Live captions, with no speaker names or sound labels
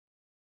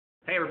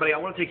Hey everybody, I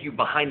want to take you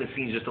behind the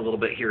scenes just a little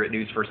bit here at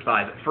News First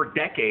 5. For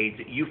decades,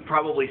 you've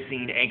probably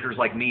seen anchors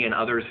like me and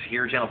others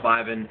here at Channel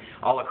 5 and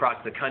all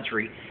across the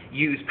country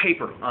use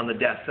paper on the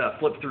desk,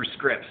 flip through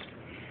scripts.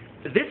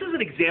 This is an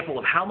example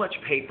of how much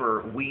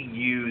paper we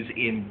use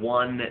in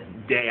one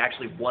day,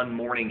 actually one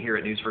morning here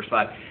at News First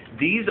 5.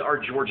 These are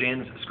George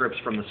Nn's scripts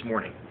from this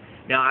morning.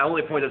 Now, I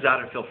only point this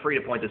out and feel free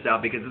to point this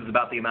out because this is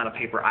about the amount of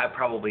paper I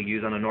probably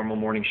use on a normal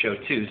morning show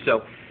too.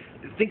 So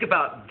think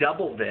about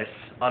double this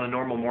on a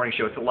normal morning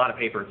show. It's a lot of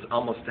paper. It's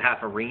almost half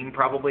a ream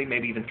probably,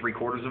 maybe even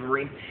 3/4 of a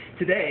ream.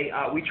 Today,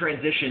 we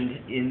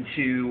transitioned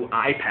into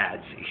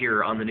iPads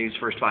here on the News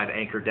First 5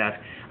 anchor desk.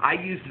 I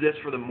used this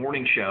for the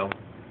morning show,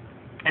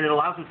 and it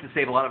allows us to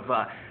save a lot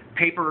of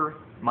paper,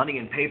 money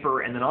in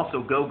paper, and then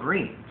also go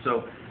green.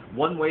 So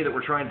one way that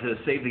we're trying to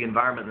save the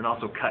environment and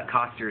also cut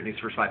costs here at News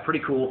First 5. Pretty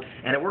cool,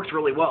 and it works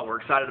really well. We're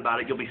excited about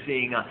it. You'll be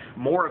seeing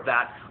more of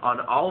that on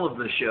all of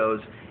the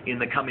shows in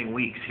the coming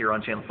weeks here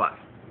on Channel 5.